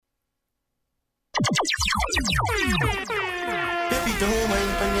Baby, don't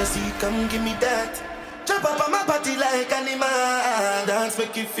mind when you see, come give me that. Jump up on my body like animal. Dance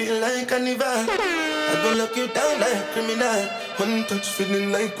make you feel like carnival. I go lock you down like criminal. One touch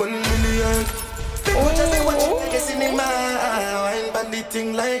feeling like 1 million. People just say what you like a cinema. Wine bandit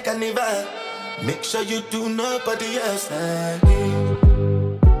thing like carnival. Make sure you do nobody else like me.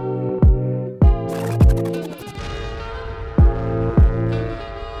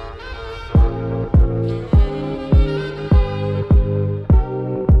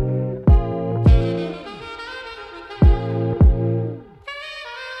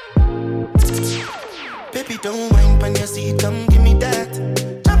 Baby, don't mind when you see, come give me that.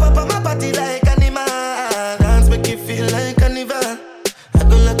 Jump up on my body like animal. Dance make you feel like carnival. I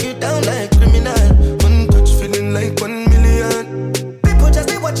go lock you down like criminal. One touch feeling like 1 million. People just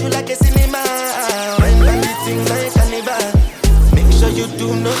say what you like a cinema. Wine bandit thing like carnival. Make sure you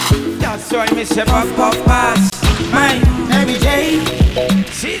do not. That's why me say pop pass. Mine every day.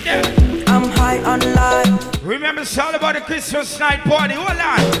 See them. I'm high on life. Remember it's all about the Christmas night party. Hold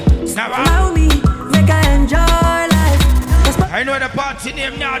on. Now allow me, make I enjoy life. I know the party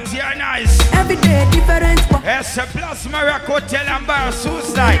name Naughty and Nice. Every day different. It's a plus Morocco Hotel and Bar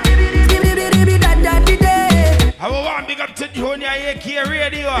Suicide. I want big up to Junior AK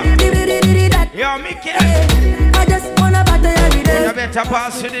Radio. Yo, Mickey. I just wanna party every day. You better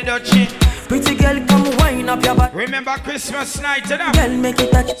pass with the Dutchie. Pretty girl, come wind up your butt. Remember Christmas night, you know? Girl, make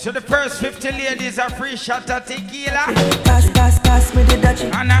it touch. So the first 50 ladies are free shot of tequila. Pass me the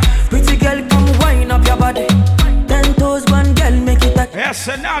Dutchie. Anna. Pretty girl, come wind up your body. 10 toes, one girl, make it touch. Yes,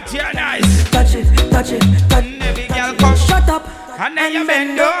 so Naughty and Nice. Touch it, touch it, touch it. Every girl come. Shut up. And then you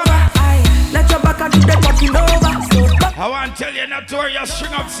bend over. Let your back and do the talking over. I want to tell you not to worry, you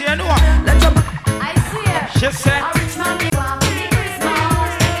string up, see you know. Let your back. I see her. She said.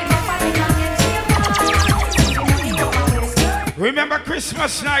 Remember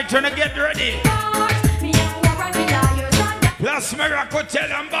Christmas night when I get ready. Plus Morocco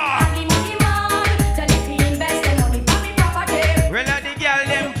Hotel and Bar. Well, the girl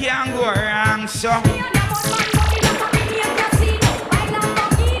them can't go wrong, so.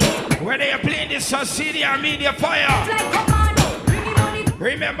 Whether you play this on CD or Media Fire.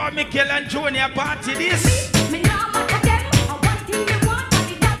 Remember Michael and Junior party this.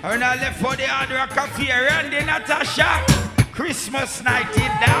 And I left for the Hard Rock Cafe, Randy Natasha. Christmas night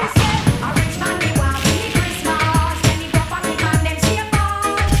it dance.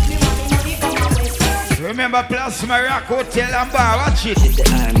 Remember Plus Morocco Hotel and Bar, watch it.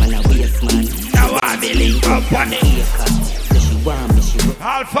 Now I believe up on it.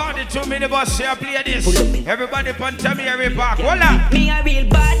 All 42 minibus here play this. Everybody punta me every park. Hold on. Me a real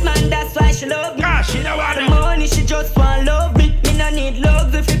bad man, that's why she love me. Gosh, she know what the money, she just want love me. Me no need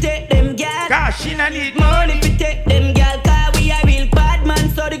love if you take them gal. Gosh, she no need money if you take them gal. Cause we a real bad man,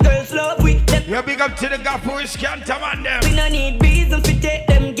 so the girls love we. You big up to the gap who is can't man them. We no need reason if you take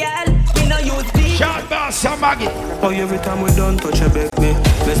them gal. We no use beat. Short boss, some maggie. Oh, every time we done touch a back me.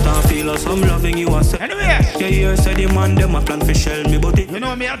 Best I feel or some loving you want. Anyway. Yeah, you said the man them a plan for shell me, but it. You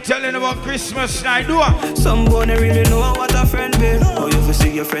know me, I'm telling about Christmas night, do some boy really know what a friend be. Oh, you ever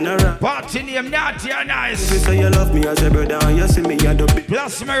see your friend around? Party name Naughty and Nice. If you say you love me as a brother and you see me at the big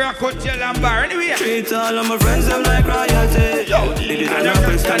Plus Morocco Hotel and Bar, anyway. Treat all of my friends them like royalty. Yo, it is an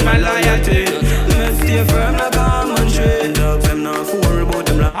apple my loyalty. Let's stay firm like almond tree. Dogs them not worry about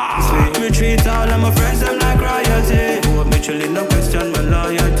them like me treat all of my friends them like royalty. Go up me chillin', no question my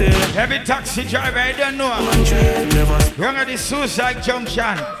loyalty. Every taxi driver I don't know. Young at the Suicide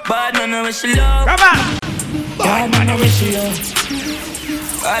Junction. Bad man, I wish you love. Come on. Bad man, I wish you love.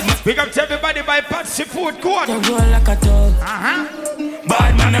 Big up to everybody by Patsy Food Court. You roll like a dog.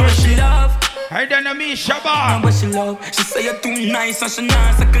 Bad man, I wish you love. I don't know me, Shabba. I wish you love. She say you're too nice and she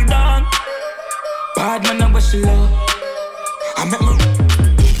not settle down. Bad man, I wish you love. I met me.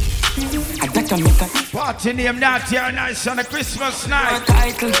 I got a make a party name Naughty and Nice on a Christmas night.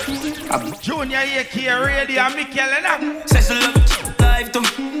 Junior AK Radio, Michael and says she love life too.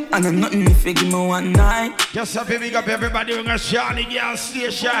 And I'm nothing if you give me one night. Just a big up everybody on a Shani Girl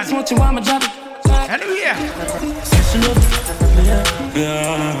Station. So what you want, my job? Anyway. Says she love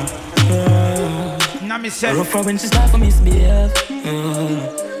yeah. Now me say rough when she's like for misbehave.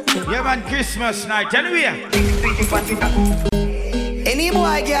 Yeah man, Christmas night. Anyway. Any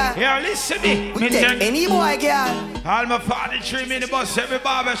boy girl. Yeah, listen to me. We take any boy girl. All my 43 minibus, every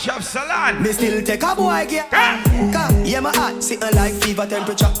barbershop salon. Me still take a boy girl. Yeah, my heart sitting like fever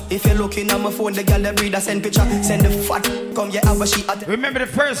temperature. If you're looking at my phone, the girl that breed a send picture. Send the fat, come yeah, have a she at. Remember the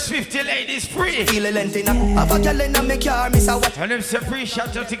first 50 ladies free. Feel a length in a. Have a girl in a me car, miss a what. And them say free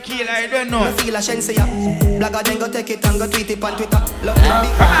shot of tequila, I don't know. Me feel a shense ya. Blagger then go take it and go tweet it on Twitter. Love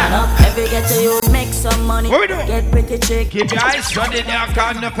every get to you make some money. What we do? Get pretty chick. Keep your eyes on the dark,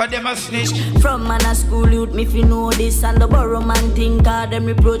 enough of them a snitch. From man a school youth, me fi know this and the borrow man think God them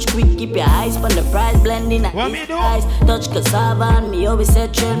reproach quick. Keep your eyes on the price blending. What me do? Eyes touch cassava and me always say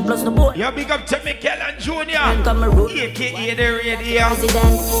trend plus the boy. You big up to Michael and Junior. AKA the radio.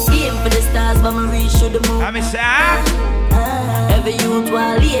 President, aim for the stars, but me reach to the moon. I say, every youth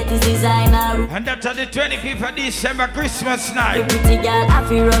while latest designer. And that's on the 25th of December, Christmas night. Pretty girl, I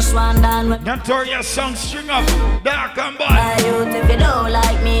feel rush one down. Notorious song string up, dark and boy. Youth, if you don't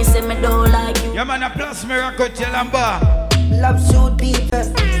like me, say me don't like you. Yeah, man, a plus miracle tell and bar. love shoot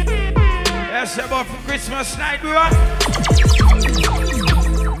people. Yes, about for Christmas night, bro.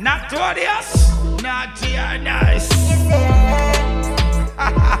 Notorious, naughty and nice.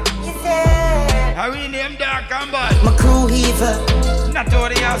 How we name dark and boy? My crew heaver.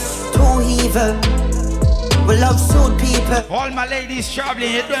 Notorious. Two heaver. We love suit people. All my ladies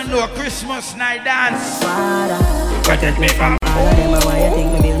traveling, you don't know Christmas night dance. Protect me from all of them. Why you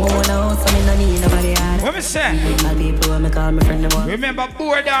think me build more now? So me no need nobody else. What me say? My people me call my friend the one. Remember,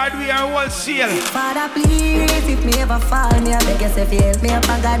 board hard, we are wholesale. Father, please, if me ever fall, me I beg you say feel me up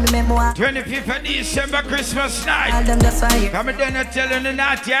and God me memoir. 25th of December, Christmas night. All them just for you. Come down and tell them the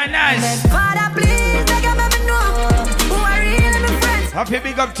naughty and nice. Father, please, beg you let me know who are really my friends. Happy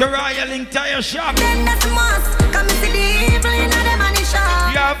big up to Royal Entire Shop. Then that's a must. Come and see the evil in the money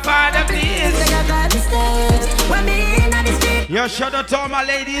shop. Your father, please. Beg you God to stay. When me in the street. Your shout out to all my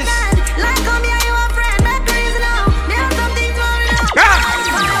ladies. Like come here, you a friend. Make please now. Me have something to worry now.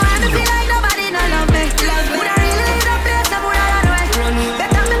 I wanna feel like nobody no love me. Would I really leave the place? I would have run away.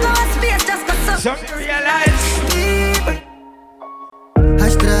 Better me go a space just cause Some realize.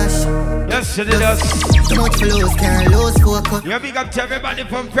 Hash trash. Yes, to the dust. Too much flows, can't lose focus. You big up to everybody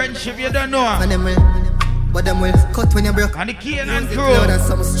from friendship, you don't know. And them will, but them will cut when you broke. And the key and Music crew. loud and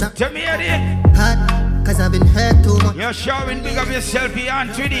some strap. Tell me here. Hard, cause I've been hurt too much. You're showing big up yourself beyond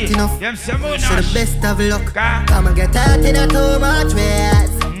 3D. Enough. Them So the Samunash. best of luck. Ka. Come and get out in a too much ways.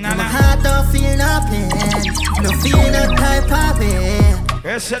 Nah, My nah. heart don't feel no pain. No feel no type of way.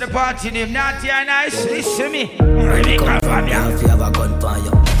 Rest of the party name, naughty and nice. Listen to me. Really come from ya. If you have a gun for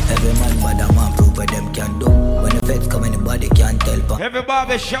you, every man bad man prove what them can do. When the feds come, anybody can tell. But Every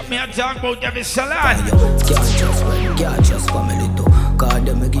barber shop me a talk about every you salon. can't trust friend, can't trust family too. Cause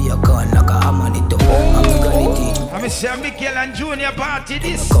them give you a gun like a hammer too. I'm gonna teach you. I'm say Michael and Junior party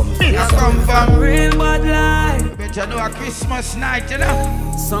this. Come. Me a come from. real bad life. You better know a Christmas night, you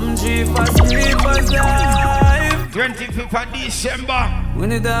know. Some jeepers, creepers life. 25th of December. When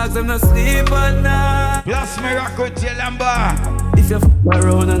the dogs them not sleep at night. Plus Miracle Tail and Bar. If you f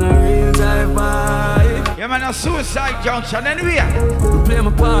around on a real drive by, Yeah, man, a suicide junction anyway. we play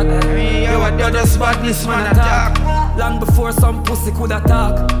my part. Hey, yo, what the other spot this man attack? Long before some pussy could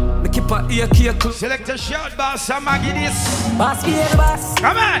attack. Me keep a AK close. Select a short boss and Maggie this. Boss for every boss.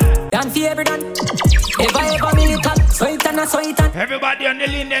 Come on. Done for every done. Ever militant. So it and a so it and. Everybody on the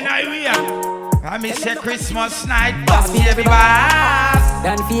Linden Highway. I miss a Christmas night. Boss for every boss.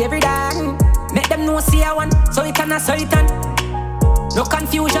 Done for every done. Make them know see I want. So it and a so it and. No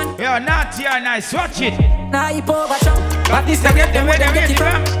confusion. Yo, naughty and nice. Watch it. Nah, you over jump. But this to get them where they get it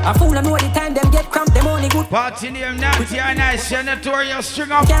from. A fool I know the time them get cramped. Them only good. Party name naughty and nice. You're notorious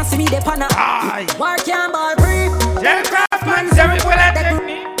string up. Can't see me the panna. Aye. War can't ball free. Them craftsmen say we will attack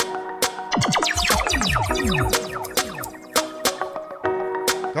me.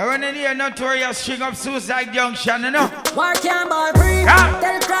 Go on in here, notorious string up Suicide Junction, you know. War can't ball free. Ah.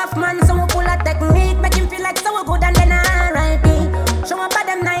 Tell craftsman so we pull a technique. Make him feel like so we good and then alright. Show up at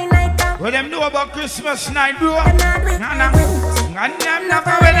them 9 night. What them know about Christmas night, bro? Them not with. Nah, nah. And them not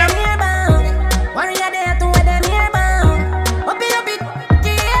for them. Warrior there to where them here bound. Up it,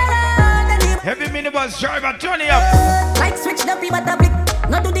 yeah. Heavy minibus driver, turn it up. Like switch the people the blick.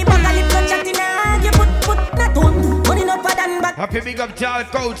 Not do the back and lip, no chatting. You put not on. Money no for than back. Happy big up to all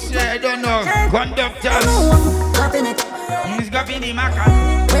coach, I don't know. Conductors. Dropping it. He's got the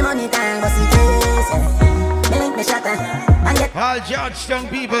maca. We money time, but see case. Me link me shatter. And get All Georgetown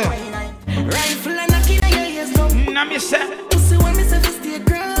people. rifle and a kid in your ears come. Now me say, Pussy when me say this stay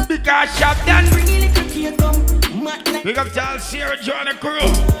girl. because shop done. Bring it little kid come. Mat like Big up to all Sierra John and crew.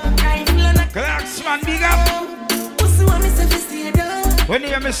 rifle and a Clarksman, big up. pussy when me say this stay girl. When you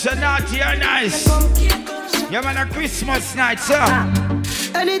hear me say naughty or nice, yeah man, a Christmas night, sir.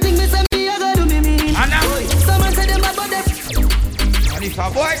 Anything me say me, I go do me. And now, someone say them about them. and if a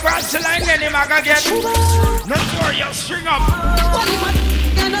boy cross the line, then him a go get notorious string up.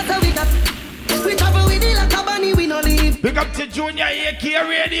 We travel with it like a bunny, we no leave. Big up to Junior AK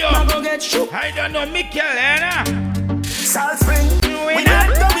Radio. I don't know Mikel, eh? Salt Spring, we not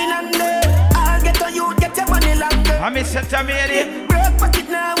going under. I'll get on you, get your money longer. I miss it, I made it. Break pocket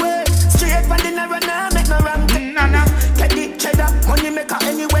now, way. Straight from the narrow now, make no ram. Nana. Get the cheddar, money maker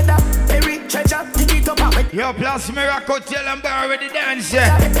any weather. Berry treasure, dig it up and Yo, plus Miracle, tell them about already dance,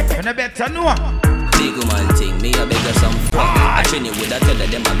 yeah. And I better know. Big man thing, me a beg you some fun. I train you with a tell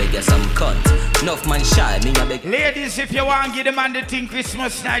them I beg you some cunt. Enough man shy, me a beg. Ladies, if you want to give the man the thing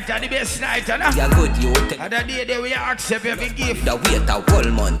Christmas night are the best night, you know? Yeah, good, you tell. And the day they will accept every gift. The wait a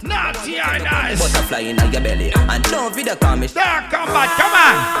whole month. Naughty or nice. Butterfly in your belly. And no video call me. Dark combat, come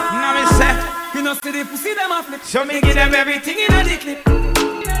on. Now me say. you know see the pussy them a flip. So me give them everything in a clip.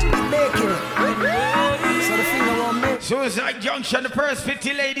 So the finger won't make. Suicide Junction, the first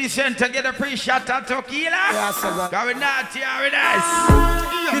 50 ladies center, get a free shot at tequila. Yeah, so good. Going naughty or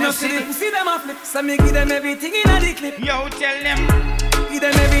nice. You know see the pussy them a flip. So me give them everything in a clip. Yo, tell them. Give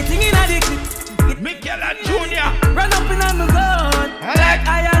them everything in a clip. Mikel and Junior. Run up in on the gun. Like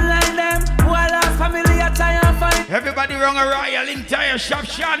I align them. Who I lost family I try and find. everybody wrong a royal entire shop,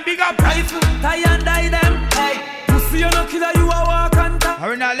 Sean, big up. Rifle, tie and die them. Hey, pussy you no killer, you a walk and talk. I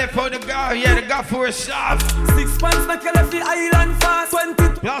will not left out the guy, yeah, the guy for a soft. 6 months make you left the island fast.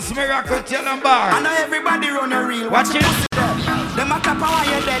 20. Plus Miracle, tell them bar. I know everybody run a real. Watch it. Them a clap while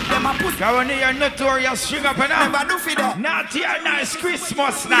you dead. Them a pussy. Go on here, notorious string up and Never up. do for that. Naughty and nice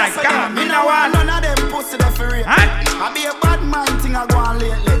Christmas night. Yes, Come on, me me no no want one. none of them pussy there for real. Huh? I be a bad man thing I go on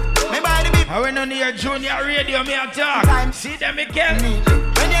lately. Me buy the big I went on here, Junior Radio, me a talk. See them again.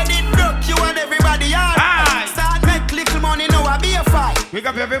 when you did broke, you and everybody out. Aye. Start make little money, now I be a fight. Pick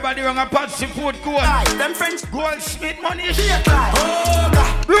up everybody wrong a Patsy food court. Aye, them French Goldsmith money. shake like. Oh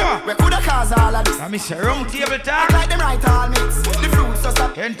God, Yeah. we coulda caused all of this. I miss a round table Act talk. like them right all mix. The fruits just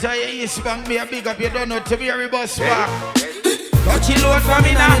a Enter your East Bank, me a big up, you don't know to be a bus back. Touchy load for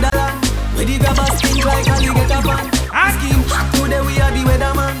me now. We the grabbers think like alligator fan. Huh? Scheme hot today, we are the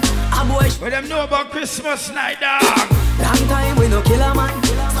weatherman. A boy What them know about Christmas night, dog? long time we no kill a man.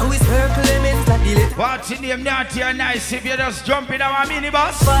 So we circle lemons like the late Party name naughty and nice if you just jump in our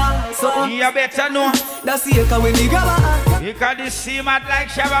minibus. so You better know. that's the echo when the grabber. Because this seem at like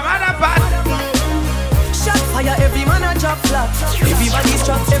Shabba Motherpot. Shot fire, every man a drop flat. Everybody's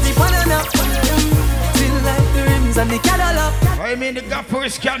trapped, every pan a nap. Feel like the rims and the Cadillac. I mean the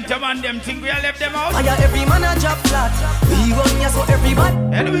gappers can't man them think we have left them out. Fire, every man a drop flat. We run ya so everybody.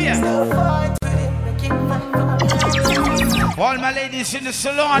 Anyway, Fight with it, make him fight. all my ladies in the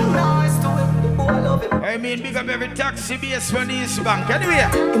salon. Nice to him, the boy love him. I mean big up every taxi base from the East Bank. Anyway,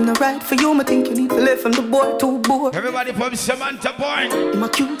 Him no right for you, me think you need to live from the boy too bored. everybody from Samantha Point. Him a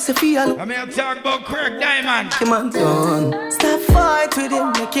cute, say feel. I'm here to talk about Craig Diamond. Him and done. Stop fight with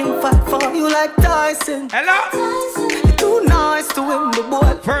him, make him fight for you like Tyson. Hello? You too nice to him, the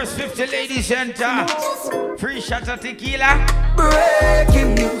boy. First 50 ladies enter. Free shot of tequila.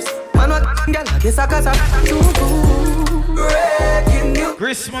 Breaking news. Man, what girl, I guess I got a breaking news.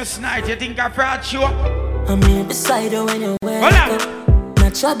 Christmas night, you think I brought you? I'm here beside you when you wake Hold on. up.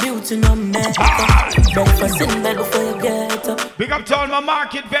 Natural beauty, no makeup. Breakfast in bed before you get up. Big up to all my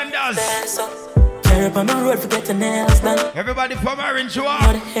market vendors. Carry up on the road, forget your nails done. Everybody from Orange How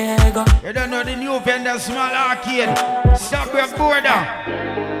Walk. the hair go? You don't know the new vendor, small arcade. Stop your border.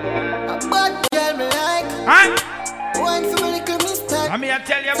 Bad girl me like. Huh? One for me little mistake. I'm here to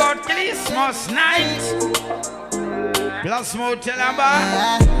tell you about Christmas night. Plus Motel and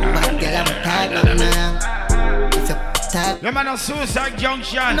Bar. Bad girl I'm tired of me. If you type. You man a Suicide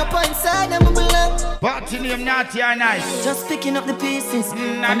Junction. No point inside, I'm a belong. Party name naughty and nice. Just picking up the pieces. Nah,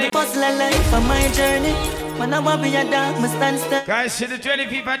 And they- the puzzle of life on my journey. When I want be a dog, me stand still. Guys, see the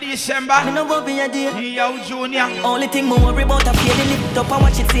 25th of Me December. no want be a deer. Yo, Junior. Only thing me worry about a fading lift up and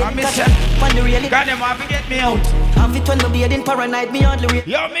watch it see. I miss Catch it. up on the railing. God, them want to get me out. Have it when me bearding paranoid, me hardly rate.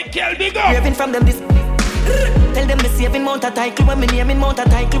 Yo, Mikel, big up. Raving from them this. Tell them me saving mount a title when me naming mount a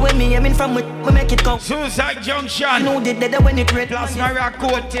title when me aiming from me make it go. Suicide You Junction. know the dead when it red. Plus my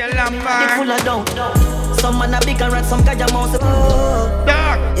record, tell them They back. full of doubt. Some man a big and rat, some ganja mouse.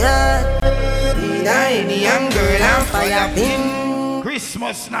 Dog. Yeah. The young girl on fire pin.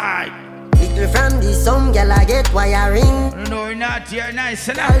 Christmas night. Little from the some girl I get wiring. No, naughty or nice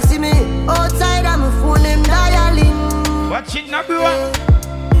Girl enough. see me outside, I'm a phone him dialing. Watch it now, bro.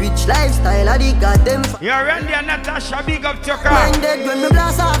 Rich lifestyle, I dig got them. You're Randy and Natasha, big up to your car. Minded when me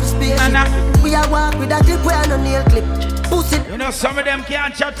blast off the space. We are walk with a clip, we are no nail clip. Pussy. You know some of them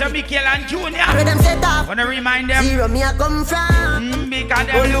can't chat to Michael and Junior. Where them set off. Wanna remind them? Zero me I come from. Because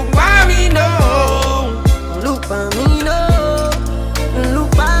them look for me now. Look for me now.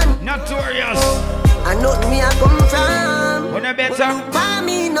 Look for me. Notorious. I know me I come from. Wanna better? Look for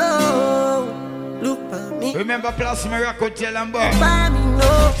me now. Look for me. Remember Plus Miracle tell them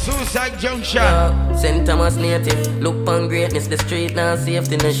about Suicide Junction. St. Thomas native. Look on greatness. The street now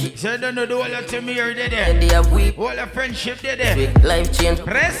safety no shit. So don't know the whole of Timmy here they there. They have weep. Whole of friendship they there. Life change.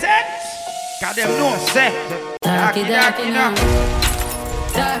 Present. Cause them know say. Darky now.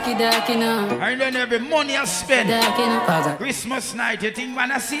 Darky now. I don't every money I spend. Darky now. Christmas night you think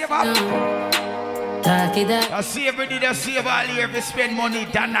man I save up? Darky. I save did I save all year if you spend money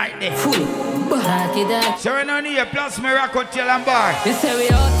that night there. Darky. So we don't need Plus Miracle tell them bar. You say we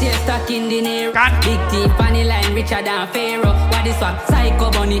out here stuck in the near. Big teeth on the line richer than Pharaoh. What is what?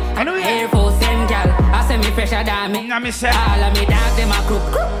 Psycho bunny. Air Force them gal. I say me fresher than me. I say all of me dog them a crook.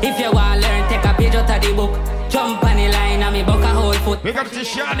 If you want learn take a page out of the book. Jump on the line and me buck a whole foot. Pick up to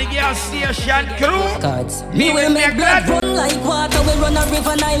Shani Gas Station crew. Cards. Me will make blood run like water. We run a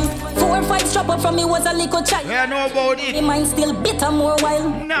river Nile. 4 or 5 strap up from me was a little child. We know about it. Me mind still bitter more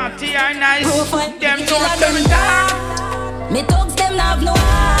wild. Naughty or nice. Profile. Them don't them down. Me thugs them have no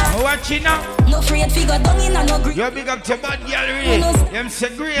heart. Watch it now. No afraid figure down in a no green. You big up to bad gallery. Them say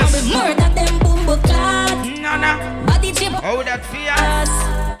grace. Murder them boom book clad. Nana. Body chip. How that feel?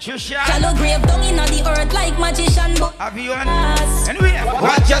 Shusha. Shallow grave down in the earth like magician book. Have you one? Anyway,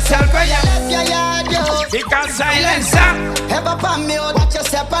 watch yourself when you left your yard, yo. Because silencer. Ever pan me out, watch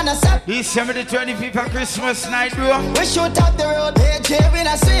yourself on a set. December the 25th of Christmas night, bro. We shoot up the road, AJ in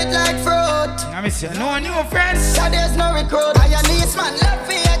a sweet like fruit. Let me say, no new friends. So there's no recruit. I and this man love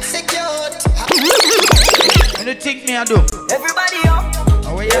me execute. What do you think me I do? Everybody up.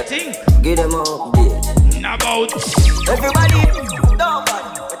 How what you think? Get them up, bitch. About. Everybody. Nobody.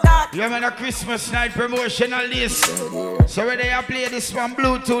 You have a Christmas night promotional list. So where they play this one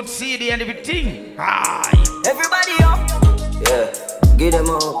Bluetooth CD and everything. Aye. Everybody up. Yeah. Get them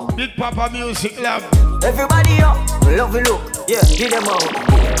up. Big Papa Music Lab. Everybody up. Love you look. Yeah. Get them up.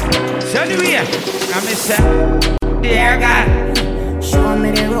 So anyway, I'm say, dear God. Show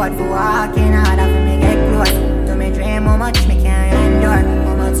me the road for walking hard after me get close. To me dream how much me can endure.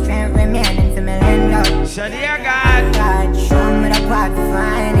 How much strength remaining for me lend out. So dear God. God, show me the path for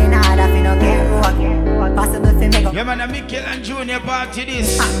finding hard after no get road. Possible for me go. Yeah man, a Michael and Junior party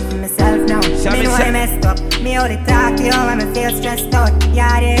this. I'm for myself now. So me know I messed up. Me only talk to you when me feel stressed out.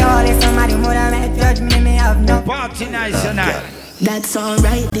 Yeah, they only somebody would have made judge me. Me have no party nice tonight. That's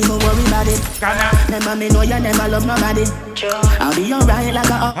alright, they don't worry about it. Never me know you never love nobody. I'll be alright like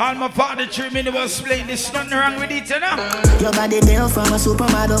a all my father 3 minutes was playing this, nothing wrong with it, you know. Your body built from a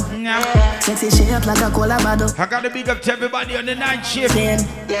supermodel. Sexy shape like a cola bottle. I gotta big up to everybody on the night shift.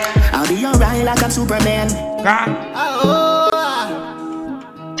 I'll be alright like I'm Superman.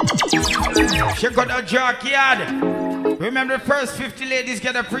 Check out the junkyard. Remember the first 50 ladies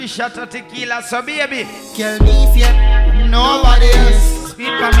get a free shot of tequila, so baby. Kill me if you nobody else. Speak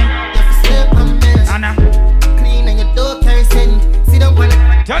for me. You sleep on me. Anna. Clean and you don't carry sin. See them when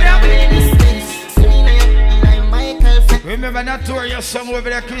turn up. Clean and you Michael. Remember that tour your song over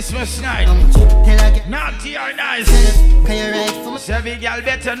the Christmas night. Naughty or nice. Can you write for me? Savvy girl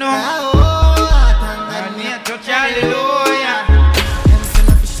better know. And me to hallelujah.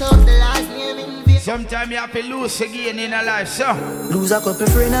 Sometimes you have to lose again in a life, so lose a couple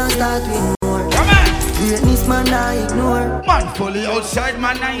friends and start with more. Come on! Greatness man I ignore. Man fully outside,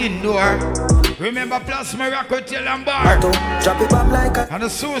 man I indoor. Remember Plus Miracle tell them bar. Drop it back like a and the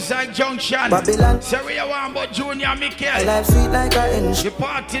Suicide Junction. Babylon. Say where you want about Junior Michael. Life sweet like a engine. The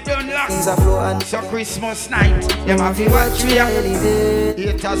party done lock. Things are flowing. So Christmas night, them have to watch we elevate.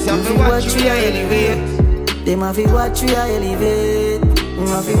 Haters have to watch we elevate. Them have to watch we elevate.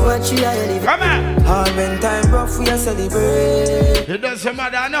 Watch you elevate. Come on. All when time rough we a celebrate. It doesn't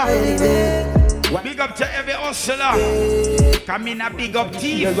matter now. Big up to every hustler. Come in a big up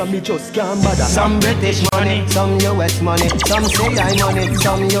team. Me just can't bother. Some British money, some US money, some say I money,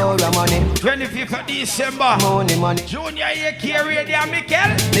 some Euro money. 25th of December. Money. Junior AK Radio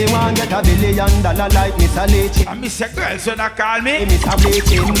Michael. They want get $1 billion like Mr. Leachy. And Mr. Girls when I call me. Mr.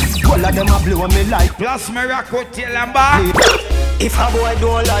 Bleaching. All of them a blow me like Plus Miracle tell them bar. If a boy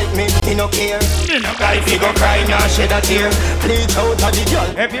don't like me, he no care. Me no guy fi go cry nor shed a tear. Bleach out of the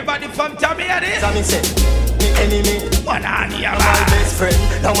girl. Everybody from Tommy at it. So me say, me enemy. One on your my best friend.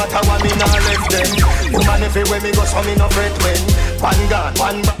 No matter what me nah left them. Woman everywhere me go, so me no fret when. One God,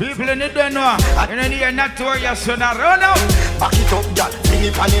 one back. People in the don't know. You know you're notorious, so now run out. Back it up, God. Bring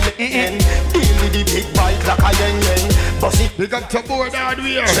it on the end. Deal with the big bike like a yen yen. Boss it. We got to board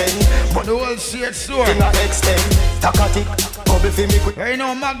hardware. But the whole shit store. In a extent. Takatik. Bubble for me quick. You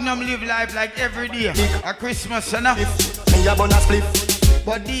know Magnum live life like every day. A Christmas enough. Me a bonus split.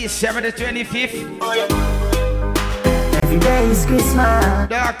 But December the 25th. Oh, yeah. Every day is Christmas.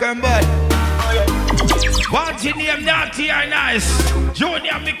 Dark and bud. Party name naughty and nice.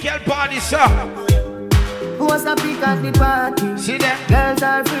 Junior Michael party, sir. Who was the pick at the party? See that? Girls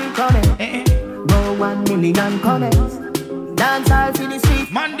are free coming. Go 1 million comments. Dance all for the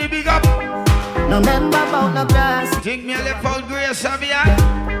street. Monday big up. No member about no class. Think me a left out Grace of ya.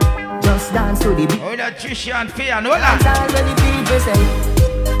 Just dance to the beat. Oh, that Trisha and Faye and all that. Dance all when the people say.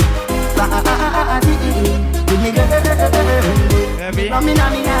 With me girl. Rummy na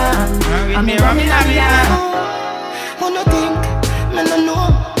me hand. With me rummy na me hand. Wanna think, me no know.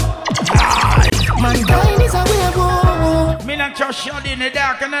 Mankind is a werewolf. Me not just shot in the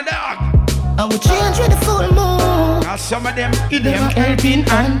dark and the dark. I will change with the full moon. Now some of them in them helping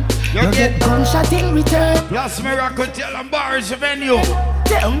hand. You get gunshot in return. Plus Miracle tell them bars venue.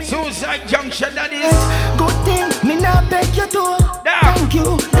 Tell me. Suicide Junction that is. Good thing, me not beg you to. Thank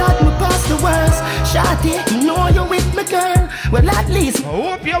you, that me pass the worst. Shawty, me know you with me girl. Well at least I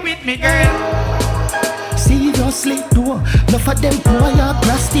hope you're with me girl. Seriously, do enough of them boy are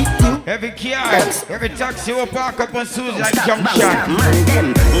prostitute. Every car, every taxi will park up on Suicide Junction.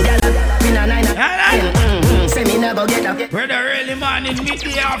 Whether early morning,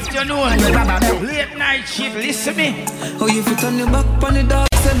 midday, afternoon, late night shift, listen me. Oh, if you turn your back on the dark,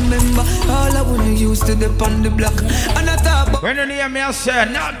 remember all I wanna use to dip on the block. And I thought about when you hear me, I say,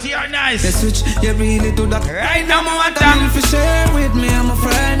 naughty or nice. The switch, you really do that. Right now, I want them. If you share with me, I'm a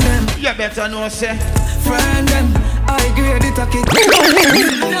friend them. You better know, say. Friend them, I grade it a kick.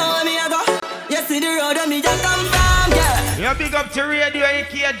 No, me a go. You see the road and me just come from, yeah. You big up to radio,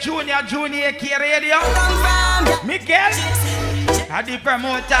 AK Junior AK Radio. Come from, yeah. Mikel, are the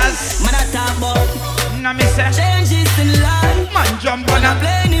promoters. Man, I talk about. Now me say changes in life. Man jump on a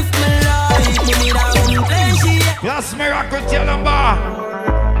plane if me life. Me need a plane shit. Plus Miracle tell them bar.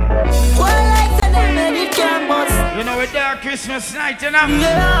 Well, like to them and it can't bust. You know it's their Christmas night, you know.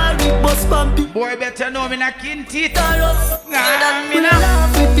 Yeah, big boss pumpy. Boy better know me na kin teeth. Nah, me na.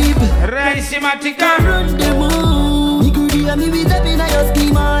 Rice matica. Run the moon. Me could hear me with up in a your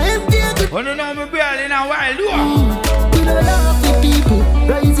schema. Oh no, me girl in a while, do. We don't love the people.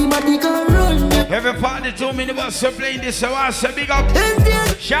 Rice matica run. Every party told me the bus are playing this, so I say big up.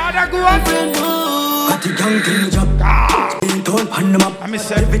 Shout out, go up. Got the gang kill job. Ain't all pan them up. I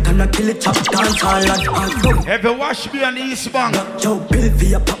miss every time I kill it, chop dance all like hard. Every wash me on the East Bank. Joe Bill for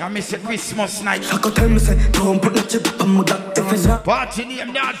your pop. I miss a Christmas night. I could tell me say, don't put no chip on my duck. If it's not party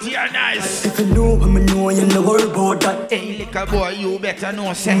name, naughty or nice. If you know what me know, you know worry about that. Hey, little boy, you better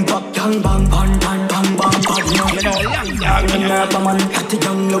know, say. Bang, bang, bang, bang, bang, bang, bang. You know, young dog. You know, man, got the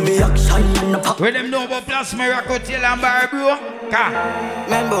young love the action and the pop. Where them know about Plus Miracle Tell and Bar, bro?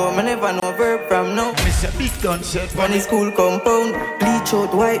 Remember, me never know verb from now. Mr. Big Gun said, funny school compound. Bleach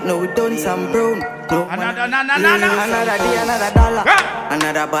out white, now we done some brown. No, another day, another dollar.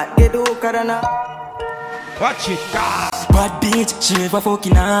 Another bad day, do karana. Watch it, bad bitch, she never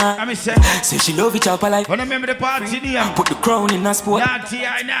fucking her. I say she love it up alive. When I remember the party name, put the crown in her sport. Naughty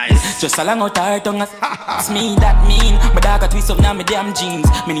and nice. Just a long out her tongue. It's me that mean. My dog a twist up now my damn jeans.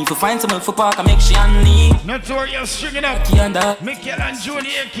 Me need to find someone for park and make she and leave. Notorious stringing up. Michael and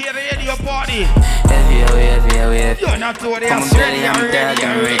Junior AK Radio party. Heavy. You're notorious. Ready.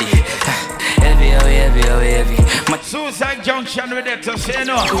 Heavy. Suicide Junction with it to say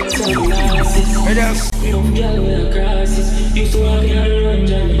no.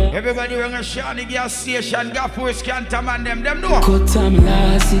 Everybody run a shiny gas station, got force can't man them know. Cut time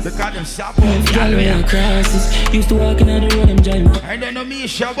lasses. Because them stop off galway. Crosses. Used to walk in the road, them giant. I don't know me,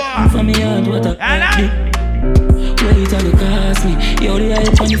 Shabba. From me hand, what a wait on the cost me. Yo, the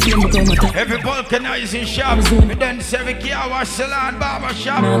hype on the film become a top. Every vulcanizing shop. We done 7 car wash salon, barber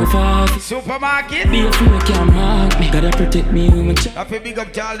shop. Supermarket. Be a fool, can't mark me. Gotta protect me with my child. I feel big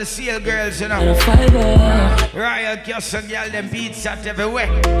up to all the sale girls, you know. Royal Castle girl, them beats out everywhere.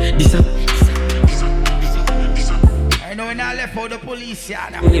 I know when I left out the police, you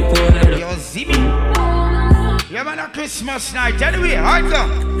know. Yo, Zimmy. Yeah, man, a Christmas night. Anyway, hard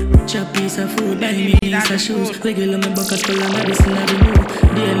go. Chop piece of food, buy me piece of shoes. Regular me bucket full of medicine I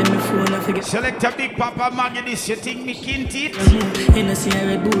do. Daily me phone I forget. Select a big papa Maggie this. You think me can't eat? In a see a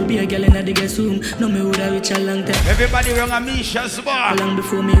Red Bull, be a girl in the guest room. No me woulda reach a long time. Everybody wrong a Misha's bar. Long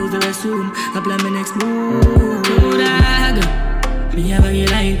before me use the restroom, I plan my next move. Me have a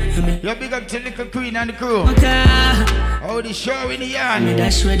line. You're big up to Little Queen and the crew. Okay. Oh, the show in the yard. Me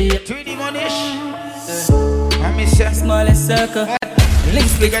dash ready. 3D Monish. I miss you. Smallest circle.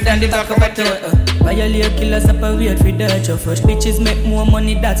 Links bigger than the back of a turtle. Violate killers separate for dirt. Your first bitches make more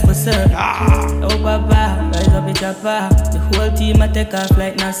money, that's for certain. Oh, Baba, rise up with your pa. The whole team I take off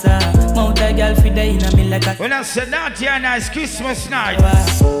like NASA. Mount a girl for the in me like a. When I said naughty and nice Christmas night.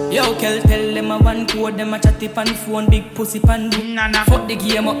 Yo, tell them a one code, them a chatty pan phone, big pussy pan do. Nah. Fuck the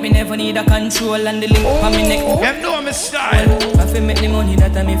game up, me never need a control and the link on me neck. Them know me style. I feel make the money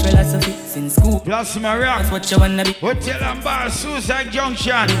that I me philosophy since school. Plus my rock. That's what you wanna be. Hotel and bar, Suicide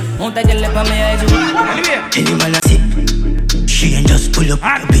Junction. Mount a girl up on me eyes. Anyway. Any man a sip, she ain't just pull up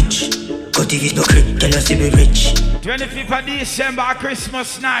a bitch. Cut it no crit, tell us to be rich. 25th of December,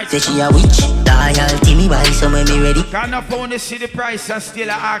 Christmas night. Say she a witch, loyalty me buy some when me ready. Can't afford to see the price and still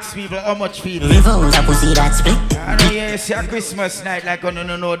I ask people how much people. Revolt a pussy that split. I know you see a Christmas night like on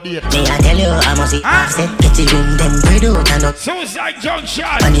no date. Me I tell you I must see offset. Get the room them bread out and up. Suicide Junction.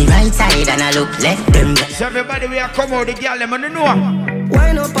 On the right side and I look left them. So everybody we are come out the girl them on the know.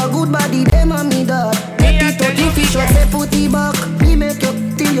 Wine up a good body, them and me dog. Get it out the fish, say put it back. Me make you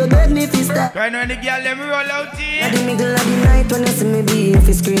till you dead me fist that. Right now the girl them roll out here. At the middle of the night when you see me be, if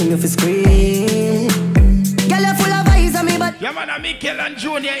you scream, if you scream. Girl you full of eyes on me but. Yeah man, I'm Michael and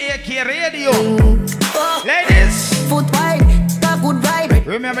Junior AK Radio. Ladies. Foot wide, that good vibe.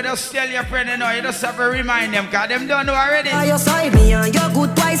 Remember just tell your friend you know, you just have to remind them, cause them don't know already. By your side me and you're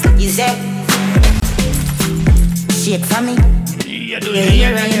good twice. You say shake for me. You do your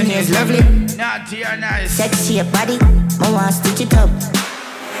hair and your nails lovely. Naughty or nice. Sexy your body, I want to stitch it up.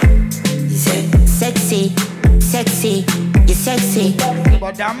 You say sexy, sexy, you're sexy.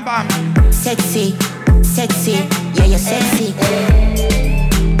 But damn bam. Sexy, sexy, yeah you're sexy.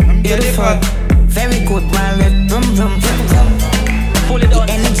 I'm beautiful. Very good, one rip, brum brum brum brum. Pull it on.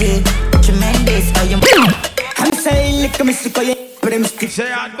 The energy, tremendous. Are you? I'm saying lick me sick of you. Say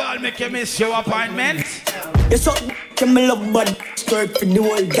hardball make you miss your appointment. You so can me love bad. Skirt for the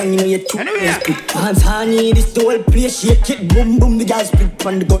whole gang, you know you're too. Anyway. Hands honey, this the whole place. Shake it, boom boom, the guys split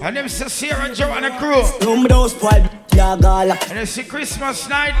on the gun. And them say Sarah Joe and the crew. Remember those spoiled gala. And it's a Christmas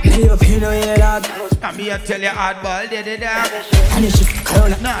night. You know you're dog. And me I tell you hardball did it and you shift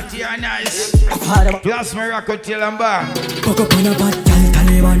corona. Naughty or nice. Plus my rock hotel and bar. Cock up on a bad girl,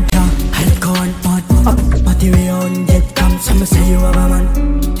 Taliban, yeah. I'll go on bad. Up, material on dead cam. Some say you have a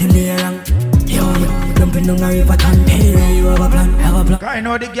man. Tell me along. Yo, jumping on a river can. Anyway, you have a plan, I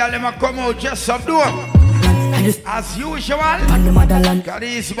know the girl them a come out just subdue. As usual. On the motherland. Cause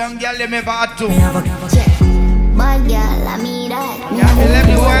this one girl them ever had to. Bad girl, I mean that. Yeah, me let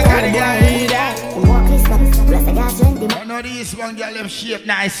me work on the girl. More Christmas, plus I got 20. I know this one girl them shape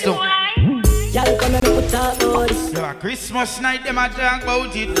nice too. Y'all come and put talk about this. Yeah, Christmas night them a talk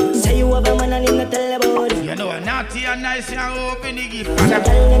about it. Say you have a man and him not tell about it. You know, naughty and nice and open the gift. And I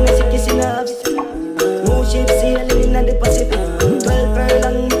tell them to kiss in the house. No ship sailing in the Pacific. 12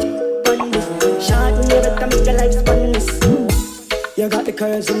 furlong on this. Short and you better make your life span this. You got the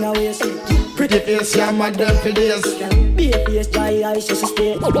curves in the waist. Pretty face, yeah, my damn for this. Be a face, dry eyes, just a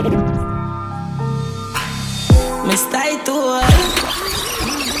stay. Miss Title.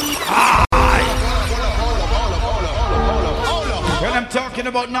 When I'm talking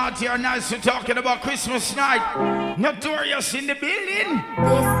about naughty or nice, we're talking about Christmas night. Notorious in the building.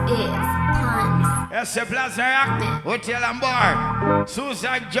 This is Pons. That's a Plaza Rock, Hotel and Bar.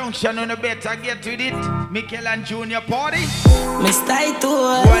 Suicide Junction on the better get with it. Michael and Junior party. Miss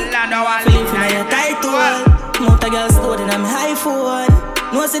Title. Well, no one feeling for your title. Mount a girl stored in a high phone.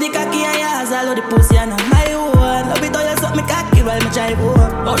 No see the cocky and yours, all of the pussy and a my one. Love it how you suck me cocky while me drive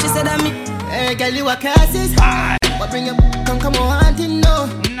home. Oh, she said that me. Hey, girl, you a curses. What bring you come on, hunting no.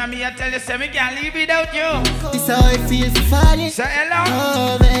 Now me I tell you, say me can't live without you. This how it feels to falling. Say hello.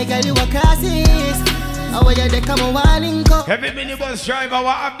 Oh, hey, girl, you a curses. How are you there, come on, walling go. Every minibus driver will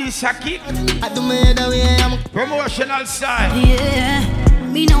have this a kick. I do me the way I'm. Promotional style. Yeah.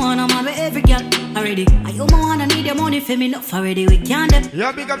 Me no wanna marry every girl already. I you wanna need your money for me enough already. We can't do.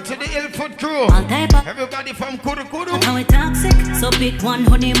 Yeah, big up to the Ilfoot crew. All type of. Everybody from Kudu Kudu. Now we toxic, so pick one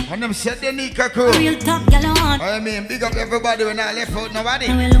honey. And them said the Nika crew. Real top girl on. I mean, big up everybody when I left out nobody.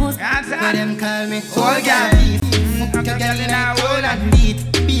 Now we lose. Answer. But them call me old girl. Girl in a hole and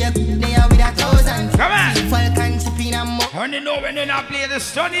beat. Be a they are with 1,000. Come on. Falcon chipping and more. When you know when you not play the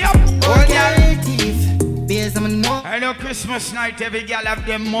study up. Okay, thief. Bears them know. I know Christmas night every girl have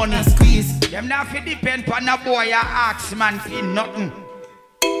them money. Squeeze. Them not fi depend on a boy or ask man for nothing.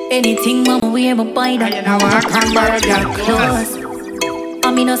 Anything mama we ever buy that. You know I can't buy that clothes.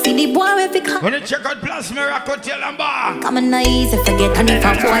 I mean, I see the boy if it come. When you check out Plus Miracle, tell them bar. Come on, not easy forget. And if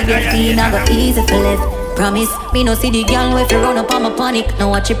a boy get clean, I go easy for left. Promise, me no see the girl if you run up on my panic. Now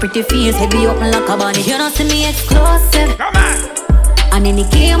watch your pretty face, head be open like a bunny. You don't see me exclusive. Come on. And in the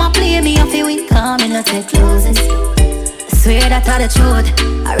game I play me, I feel win, come in, I take losses. Swear that I the truth.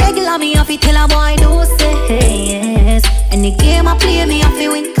 I regular me, I feel tell a boy do say yes. In the game I play me, I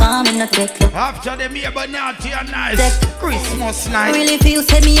feel win, come in, I take losses. After them here, but naughty and nice. Christmas night. I really feel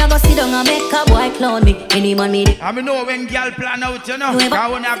say me, I go sit down and make a boy clown me. Any man me. I mean know when girl plan out, you know. I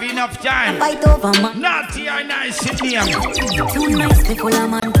won't have enough time. Fight over man. Naughty and nice in here. Too nice, me full of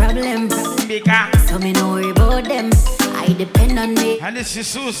man problem. Bigger. So me no worry about them. I depend on me. And this is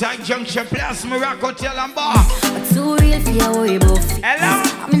Suicide Junction Plus Miracle Tell and Bar. But too real for your worry about. Hello?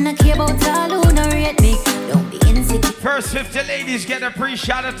 I'm not care about all who don't rate me. Don't be insecure. First 50 ladies get a free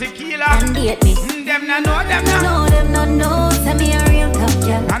shot of tequila. And date me. Them not know, them not know. Them not know. Tell me a real top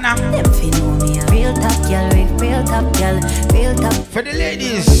girl. Them fi know me a real top girl. Real top girl. Real top. For the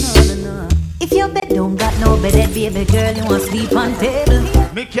ladies. No. If your bed don't got no bed, baby girl, you want sleep on table.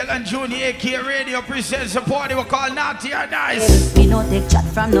 Mikkel and Junior AK Radio presents a party we call Naughty or Nice. We no take chat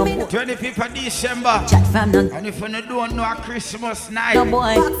from no boy. 25th of December. Chat from none. And if you don't know a Christmas night, no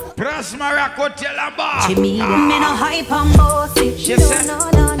boy. Plasma Rock Hotel and Bar. She me no hype and bossy. She said, no.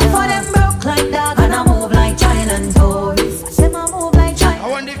 For them broke like that, and I move like child and toys. I say I move like child. I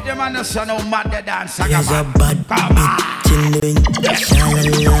wonder if them understand how mad they dance. There's a bad bitch in the ring.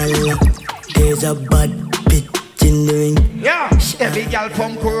 Sha-la-la-la. There's a bad bitch in the ring. Yeah, every girl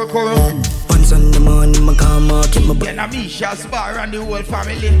from Kuro Kuro. Once on the morning, my car market my butt. And Misha's bar and the whole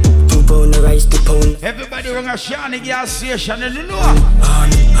family. 2 pound of rice, 2 pound. Everybody run a Shani gas station and you know.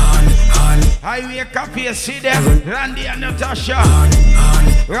 Honey. Highway Cafe, see them. Randy and Natasha.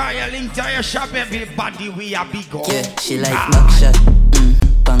 Royal entire shop, everybody we are big up. Yeah, she like backshot.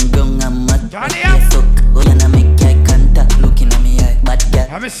 Pangong and mat. Johnny up. Go and make eye contact, looking at me eye. Bad girl.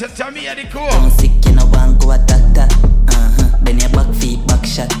 I'm a set to me at the core. Don't sick, you know, one go attack that. Then your back feet, back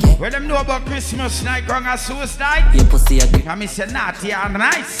shot. Yeah. When them know about Christmas night, going a suicide. Your pussy again. I'm a Naughty and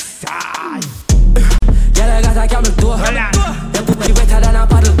Nice. Girl, I got a camel toe. You put me wetter than a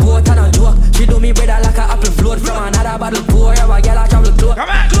paddle boat and a joke. She do me better like a apple float from another bottle pour. You a girl a camel toe. Come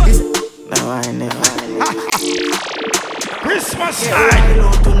on. No, I never. Christmas night.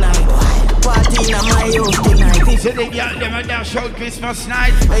 Party in my house tonight. This is the girl them a dash out Christmas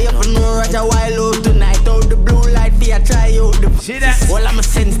night. I have no Roger wild out tonight. Out the blue light, they try out the. See that? All I'm a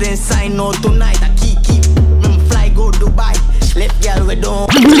sense then sign out tonight. I keep me fly go Dubai. Left girl we don't.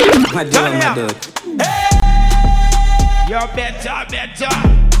 My dude. You're better.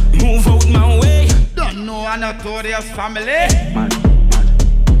 Move out my way. Don't know a notorious family.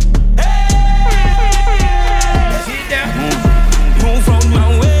 See them? Move out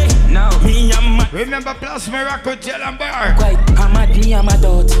my way. Now me and my. Remember Plus Miracle Tell and Bar. Quite, I'm mad, me and my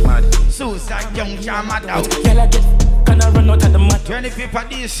doubt. Suicide Junction, I'm out. Girl, I get, can I run out of the mat? 25th of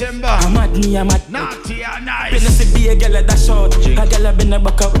December. I'm mad, me and my Naughty and Nice. Been a see be a girl at that short. A girl I been a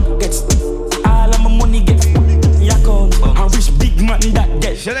back up, gets all of my money get your account. I wish big man that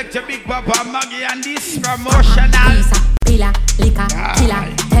get. Select your Big Papa Maggie and this promotional. Pila, liquor, killer,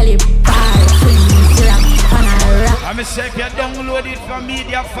 tell him, bar, swing, syrup, panara. I'm a say if you download it from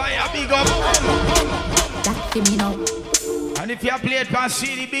Media Fire, big up. That give me now. And if you play it from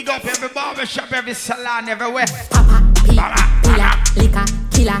CD, big up every barbershop, every salon, everywhere. Papa, pila, liquor,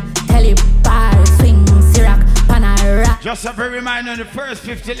 killer, tell him, bar, swing, syrup, panara. Just a very reminder, the first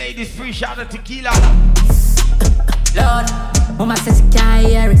 50 ladies, free shot of tequila. Lord, Mama says she can't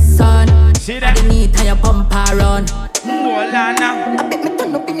hear it, son. See that? I need to your bumper run. Hold on now. I bet me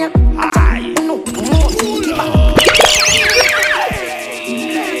turn up in your Aye.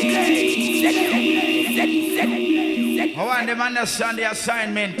 I want them understand the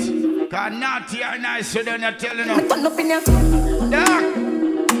assignment. Cause Naughty or Nice, so they're not telling them. Turn up in your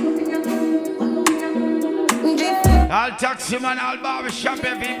all taxi man, all barbershop,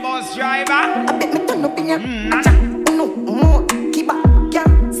 every bus driver. I bet me turn up in your keep up,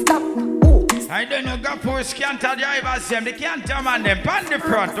 can't stop. I don't know, Gapur's canter drivers, them, the canter man, them, pan the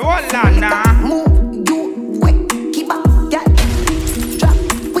front, hold on now. Move, you, quick, keep up, get drop,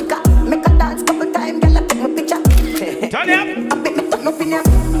 quicker, make a dance couple times, girl, I take my picture. Turn it up. I bet me turn up in your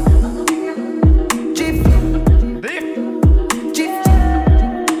Jeep.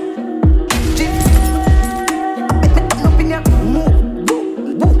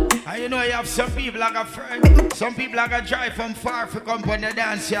 have some people like a friend. Some people like a drive from far for come on the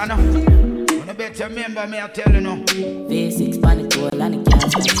dance, you know. You better remember me, I tell you no. V6 panic wall and the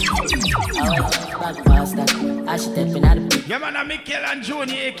gas. Back past that. I should step in at the yeah, man, I'm Michael and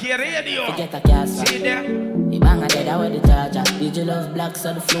Junior, AK Radio. Forget a gas. See there? The bang dead, I wear the charger. DJ love black,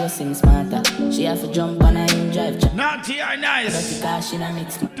 so the flow sing smarter. She have to jump on her in drive. Naughty or nice.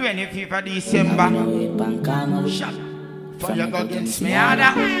 25th of December. Shut. For you go against me,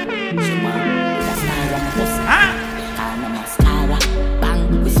 Ada. Huh?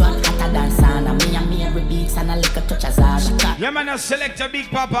 Bang, we swat hotter than sauna. Me and me every beats and a little touch of Zara. Yeah, man, I select a Big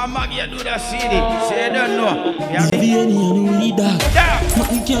Papa and Maggie do the CD. Say you don't know. Yeah.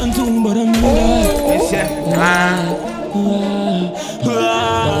 Nothing can do but I'm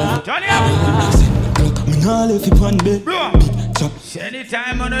Johnny up.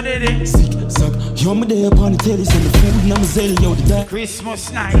 Anytime on the day. Sick, you're my day upon the telly. Send the food and I'm a zelly, yo, the day.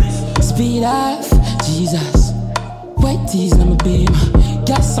 Christmas night. Speed off, Jesus. White tees and I'm a beam.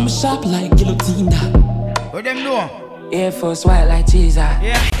 Gas, I'm a sharp like guillotine. What them know? Air Force white like Jesus.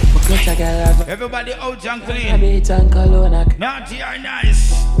 Yeah. Everybody out and clean. Naughty or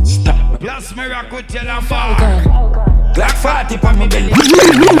nice. Stop. Plus miracle tell them bar. Black 40 on me belly.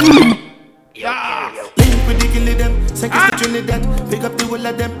 Yeah. Link with the killing them. Second to Trinidad. Pick up the whole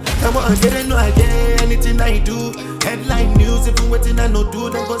of them. Come on, get it, no idea. Anything I do. Headline news. If you waiting, I no do.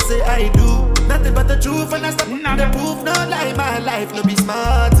 Then go say I do. Nothing but the truth. And I stop the proof. No lie, my life. No be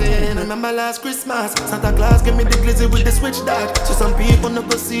smartin'. Remember last Christmas. Santa Claus gave me the glizzy with the switch dog. So some people no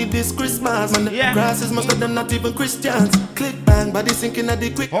go see this Christmas. Man, the grasses, most of them not even Christians. Click bang, body sinking at the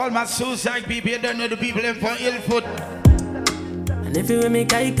quick. All my suicide people, you don't know the people in for ill foot. And if you with me,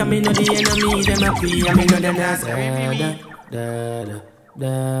 I come in, no the enemy, them a free, I mean, no the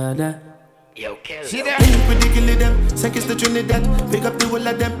da. Yo, see there? With the killing them, seconds to Trinidad. Pick up the whole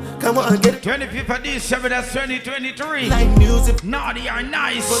of them. Come on, get it. 25th of December, that's 2023. Like music. Naughty or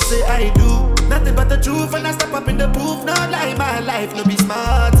nice. But say I do. Nothing but the truth, and I step up in the proof. No lie, my life, no be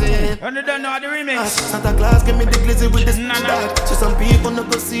smartin'. And you don't know the remix. Santa Claus give me the glizzy with this dog. So some people no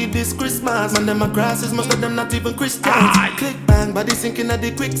go see this Christmas. Man, them a grasses, most of them not even Christians. Click bang, body sinking at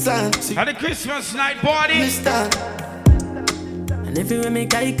the quicksand. At the Christmas night party. And if you with me,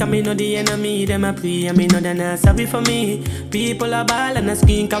 I come in, no the enemy, them a pray, I mean, no they're not sorry for me. People are ball and a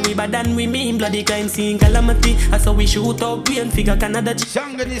screen, cause we bad than we mean. Bloody crime scene, calamity. That's how we shoot up, we and figure Canada.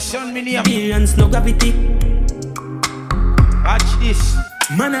 Song of this son, me name. Experience, no gravity. Watch this.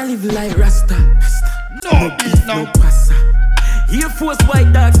 Man, I live like Rasta. No beat, no passa. Here force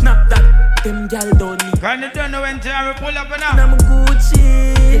white dog, snap that. Them gal don't need. Kinda don't know when time we pull up and out. I'm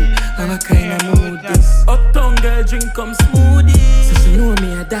Gucci. I'm a kind of mood this. Uptown girl drink come smoothie. So she know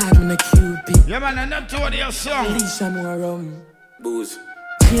me a dog, me a Cupid. Yeah man, I'm not told your song. Alicia more rum. Booze.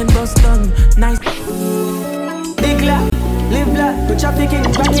 Chain Boston, nice. Big la, live la, go traffic in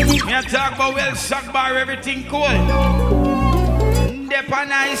vanity. Me a talk about well suck bar, everything cool. Depa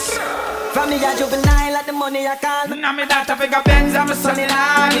nice. From me a juvenile at the money I call. Now me that a bigger Benz, I'm a sunny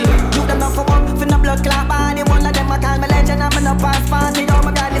lady. You them not for work, for no blood clot body. One of them I call me legend, I'm no pass party. Oh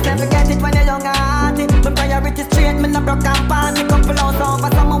my God, never forget it when you're young and hearty. My priority straight, me no broke and party. Couple out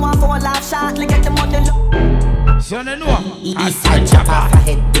over, someone want for a laugh shortly. Get the money so no know. East side chopper,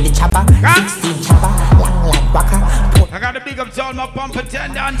 head with the chopper. 16 chopper, long like waka. I got a big up to all my pump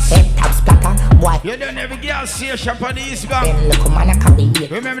attendants. Head top splatter, boy. You don't ever get a station on the East Bank.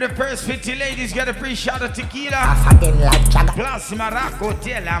 Remember the first 50 ladies get a free shot of tequila. Plus Morocco,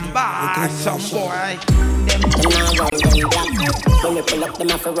 tell and bar. Some boy. Them now run them black. When we pull up, them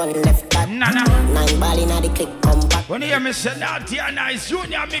have to run left back. Nana. 9 ball in the click come back. When you hear me say Naughty and Nice,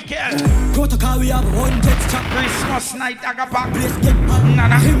 Junior Michael. Protocol we have one jet chop. Christmas night, I got back. Place get man.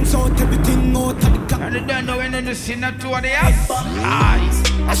 Nana. Him out everything out of the clock. And you don't know when you see the two of the ass. A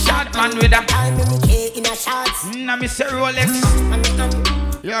short man with a in a shots. Now me say Rolex.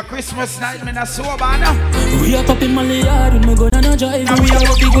 Your Christmas night, me not sober now. We are popping my yard, we go down a drive. We are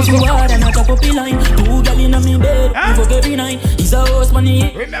up because we hard and a chop up the line. 2 gal in a me bed, we fuck every night. He's a host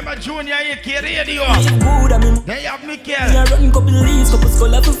money. Remember Junior AK Radio. They have Michael. We are running couple leaves, couple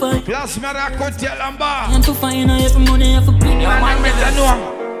skull have to find. Plus Morocco, tell and bar. And to find out every money, have to pay. Man, better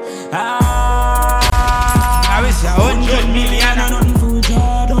know. I wish 100 million. Nothing for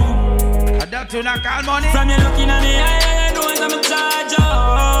Jordan. That to not call money. From you looking at me, I know I'm a charger.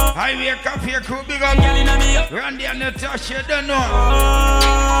 Highway Coffee crew big up. Randy and Natasha, you don't know.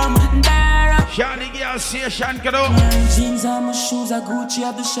 Shawty girl station, kiddo. Jeans and my shoes are Gucci,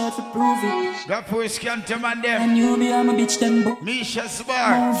 have the shirt to prove it. Got for scan to man them. And you be I'm a bitch them book. Misha's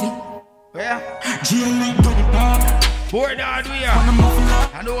bar. Movie. Where? Jail link to the park. Board hardware.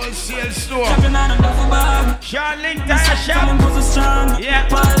 And the wholesale store. Champion on a duffel bag. Sean Link tire shop. Yeah.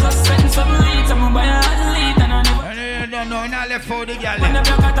 While I was setting some leads, I'm by a lead and I never. No, not left for the girl. When the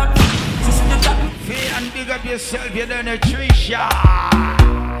block at up, feel and big up yourself, you done a tree shot.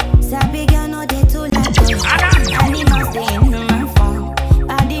 Sabi girl no dey too like animals dey in human form.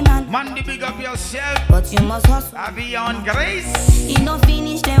 Body man the big up yourself. But you must hustle. Have you on grace? You no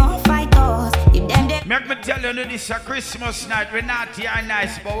finish, they won't fight us. If them they make me tell you, this is a Christmas night. We're not here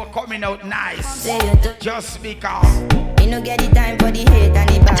nice, but we're coming out nice. Just because. You no get the time for the hate and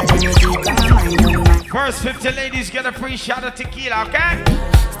the bad. You no deep on my mind, on my. First 50 ladies get a free shot of tequila, okay?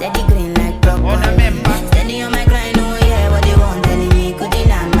 Steady green like proper. On the member. Steady on my grind, oh yeah, what they want telling me could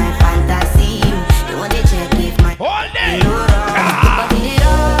deny my fantasy. They want to check if my all day. But it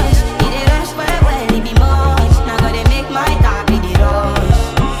rush, well, it be much. Now gotta make my top, it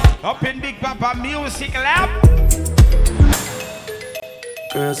rush. Up in Big Papa Music Lab.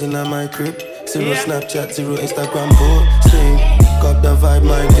 Girls in my crib, zero Snapchat, zero Instagram posting. Got the vibe,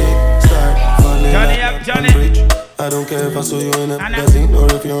 my dick start falling like a bridge. I don't care if I saw you in a magazine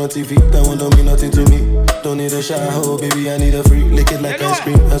or if you're on TV. That one don't mean nothing to me. Don't need a shower, baby, I need a free. Lick it like ice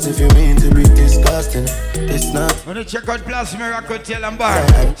cream, as if you mean to be disgusting. It's not. When you check out Plus Miracle Hotel and Bar,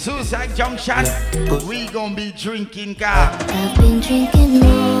 Suicide Junction, we gon' be drinking car. I've been drinking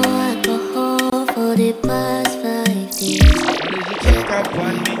more alcohol for the past 5 days. When you check up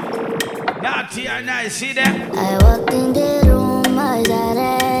on me, naughty and nice, see them? I walked in the room, eyes are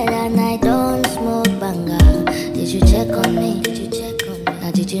red, and I don't smoke banga. Did you check on me? Did you check on me?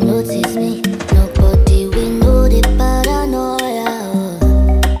 Now did you notice me? Nobody will know the paranoia.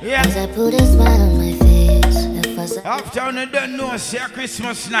 Yeah. As I put a smile on my face. After you don't know, see a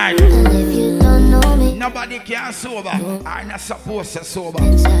Christmas night. And if you don't know me, nobody can sober. I'm not supposed to sober.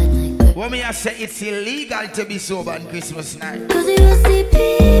 What me I say, it's illegal to be sober on Christmas night. Cause you see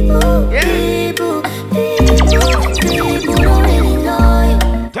people, people don't really know you.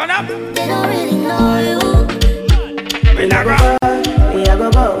 Turn up. They don't really know you. We go all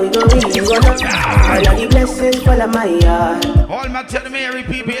of the blessings full of my yard. All my tell Mary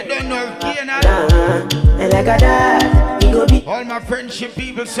people, you don't know Canaan. And like that, we go be. All my friendship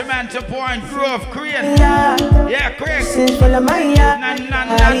people, Samantha Point, Grove, Crane. Yeah, Crane. Blessings full of my yard.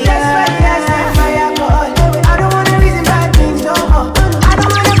 Yes, my alcohol. I don't wanna reason bad things no more. I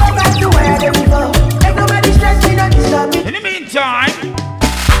don't wanna go back to where they we go. Make nobody stress me, not disturb me. In the meantime,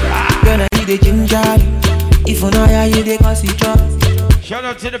 gonna need a ginger. If you know how you dey cause it drop. Shout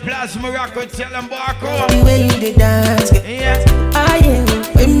out to the Plasma Morocco, tell them Barco. The way you dey dance, yeah. I am,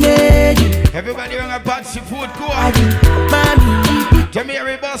 we made you. Everybody on a Patsy food court. Mommy,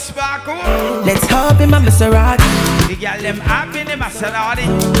 Jamiri Bus Barco. Let's hop in my Maserati. The girl them up in the Maserati.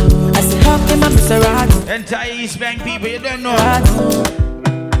 I said hop in my Maserati. Entire East Bank people, you don't know.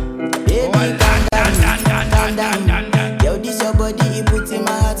 Baby, calm down. Yo, this your body, you put in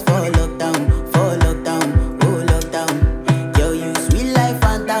my heart for lockdown.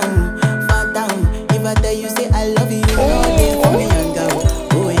 You say I love you, for me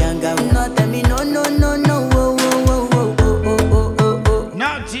young girl, no tell me no,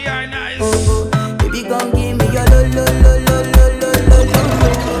 Now T.I. nice. Baby gon' give me your lo.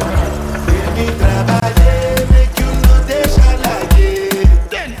 Baby trabalhei, make you know they shall like it.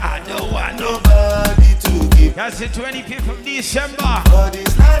 Then I don't want nobody to give. That's the 25th of December. For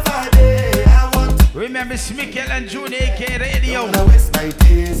this life I day, I want to. Remember Smickel and June AK Radio. I waste my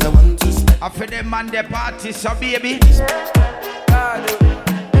days, I want to spend. After them Monday party, so baby.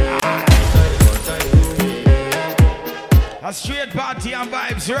 A straight party and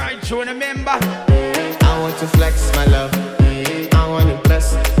vibes right through, remember? I want to flex my love. I want to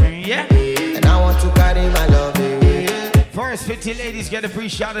bless. Yeah. And I want to carry my love. First 50 ladies get a free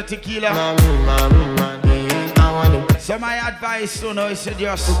shot of tequila. I want to. So my advice, you know, is to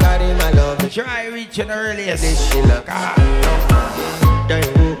just to carry my love. Try reaching the earliest.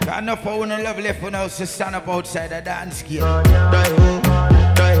 Enough of one love left when I was to stand up outside the dance game.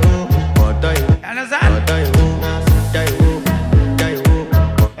 Understand?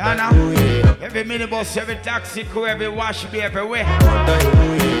 Every minibus, every taxi crew, every wash be everywhere.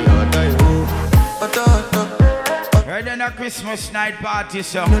 Right on a Christmas night party,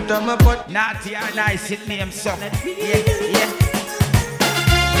 so naughty and nice, it name so. Yeah.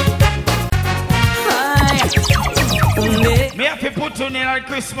 Me have to put on in a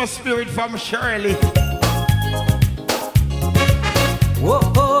Christmas spirit from Shirley. Whoa,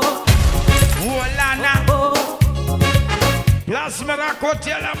 Lana. Plasma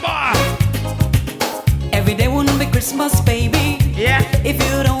Hotel and Bar. Every day wouldn't be Christmas, baby. Yeah. If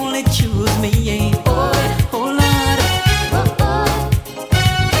you'd only choose me, yeah. Oh Lord.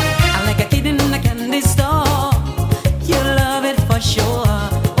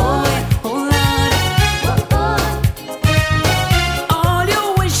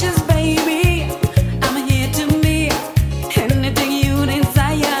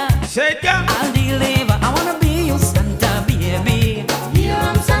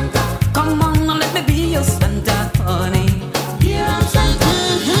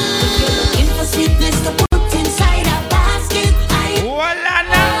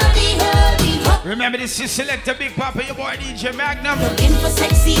 Remember this is Selector Big Papa, your boy DJ Magnum. Looking for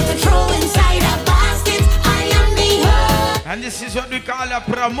sexy to throw inside a basket. I am the herb. And this is what we call a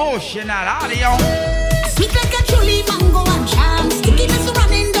promotional audio. Sweet like a truly mango and jam. Stickiness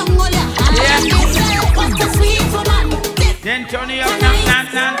running down all your hands. Yeah. What a sweet woman. Then turn it up,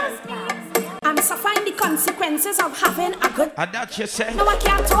 I'm suffering the consequences of having a good. That you say? No, I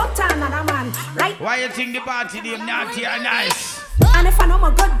can't talk to another man, right? Why you think the party name naughty and nice? And if I know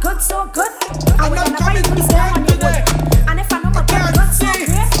my good, so good, I will never use this on you. And if I know my good, so great.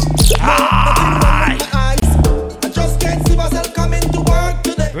 I just can't see myself coming to work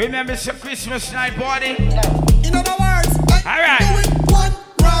today. Remember it's a Christmas night party? In other words, I'm doing one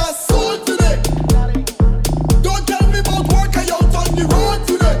raw soul today. Don't tell me about work, I out on the road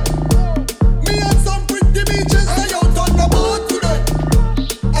today. Me and some pretty beaches, I out on the boat today.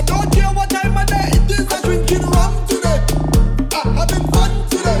 I don't care what time of day it is, I'm drinking rum today. I'm having fun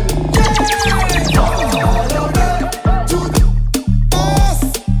today.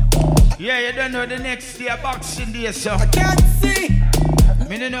 Yeah, you don't know the next day Boxing Day, so I can't see.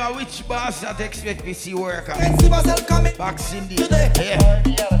 I don't know which boss that expect to see work. Can't see myself coming Boxing Day today. Yeah.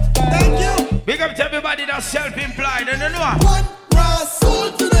 Thank you. Big up to everybody that's self-employed, I don't know. One raw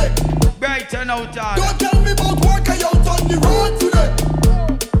soul today. Brighten out all. Don't tell me about work, I out on the road today.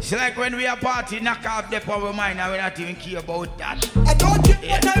 It's like when we are party, knock off the power mind and we not even care about that. I don't care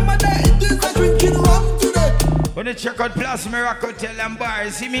what time of day it is, I'm drinking rum today. When you check out Plus Miracle Hotel and Bar,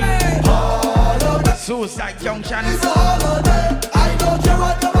 see me? Holiday. Suicide Junction. It's a holiday. I don't care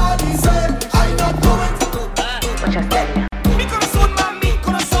what nobody say. I'm not going to go. What you say? Me corazón, mami,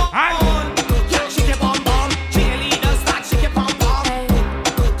 corazón. Yeah, shake your bum bum. Cheerleaders start shake your bum bum.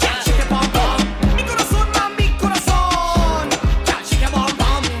 Yeah, shake your bum bum. Me corazón, mami, corazón. Yeah, shake your bum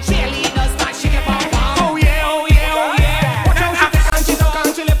bum. Cheerleaders start shake your bum bum. Oh yeah, oh yeah, oh yeah. Watch how she take and she duck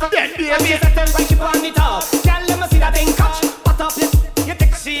and she lift up. Then baby, set and she on the top. Girl, let me see that thing catch. What up? You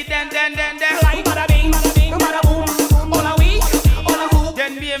take see then. like bada bing, bada boom. All a week, all a hoop.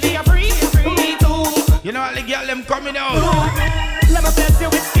 Then baby, you're free, me too. you know what the girl them coming out. Let me bless you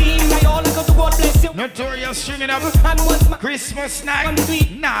with steam. I all go to God bless you. Notorious stringing up And once my Christmas night,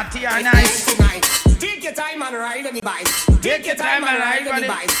 naughty or nice. take your time and ride on the bike. Take your time and ride on the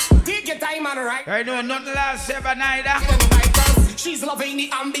bike. Take your time and ride. I know nothing last ever neither. She's loving the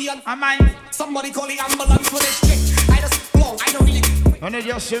ambience. Am I? Somebody call the ambulance for this chick. I just belong. I don't really. And I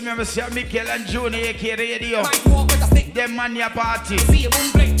just remember seeing Michael and Junior AK Radio. Might walk with a stick. Them man your party. See a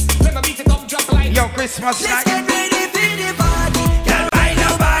boom play. Let me beat it up just like. Yo, Christmas night. Let's get ready for the party. Girl, ride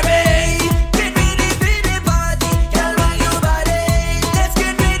your body. Get ready for the party. Girl, ride your body. Let's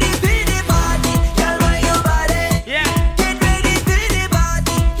get ready for the party. Girl, ride your body. Yeah. Get ready for the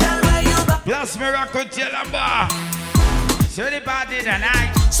party. Girl, ride your body. Plus Miracle Hotel and Bar. So the party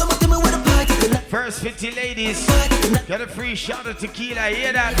tonight. Someone tell me where the party tonight. First 50 ladies. Get a free shot of tequila,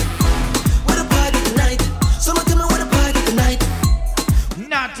 hear that? Where the party tonight. Someone tell me where the party tonight.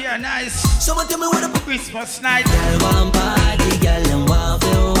 Naughty or nice. Someone tell me where the Christmas night. Girl want party, girl and want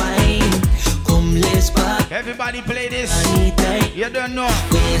to wine. Come let's party. Everybody play this. You don't know.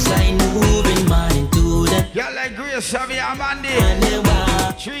 Waistline moving, morning to the. Y'all like Grace, Xavier, Amandi.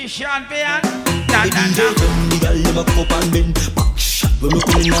 Tree Champagne. Girl, you make up and bend. Back shot when we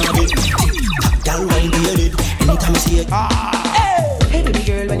come in on it. Girl, wine to your head. Anytime I see it. Hey baby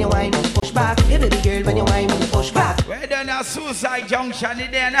girl, when you whine, push back. Hey baby girl, when you whine, push back. Where done a Suicide Junction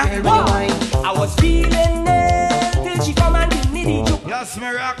in there now? Girl, when you whine, I was feeling it till she come and give me the juke. Plus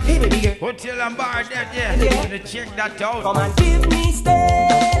Miracle. hey baby girl, Hotel and Bar there, yeah. Gonna check that out. Come and give me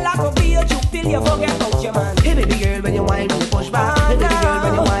stay like a be a juke till you forget about your man. hey baby girl, when you whine, push back. Hey baby girl,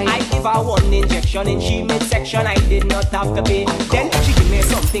 when you whine. I give her one injection in she midsection. I did not have to pay. Then she give me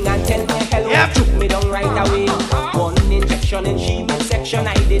something and tell me hello. Yep. Took me down right away. One injection in she midsection.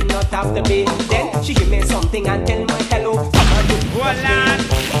 I did not have to pay. Then she give me something and tell me hello. Hold on.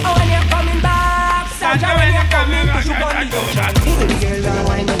 Oh, when you're coming back, Sandra, when you're coming, push you on the junction. Hey baby girl, when you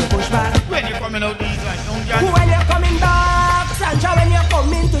whine, push back. When you coming out these like Junction. When you're coming back, Sandra, when you're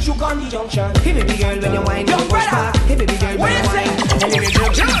coming to shoot on the junction. Hey baby girl, when you whine, push back. Hey baby girl, when you whine.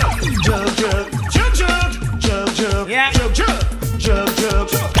 Jug. Yeah. Jug.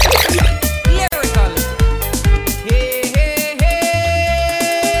 Lyrical.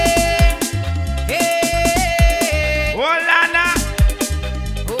 Hey. Hold on now.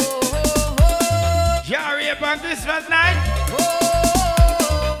 Jerry upon Christmas night.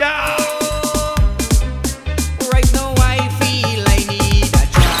 Down. Right now I feel I need a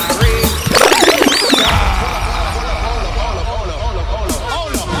Jerry.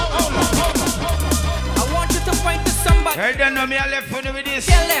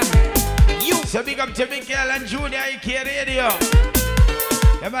 So big up to Mikael and Junior IK Radio.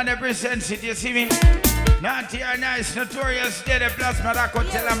 The man represents it, you see me? Naughty or nice, notorious, dead, plus Morocco,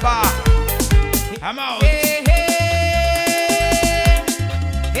 tell them bar. I'm out. Hey, hey.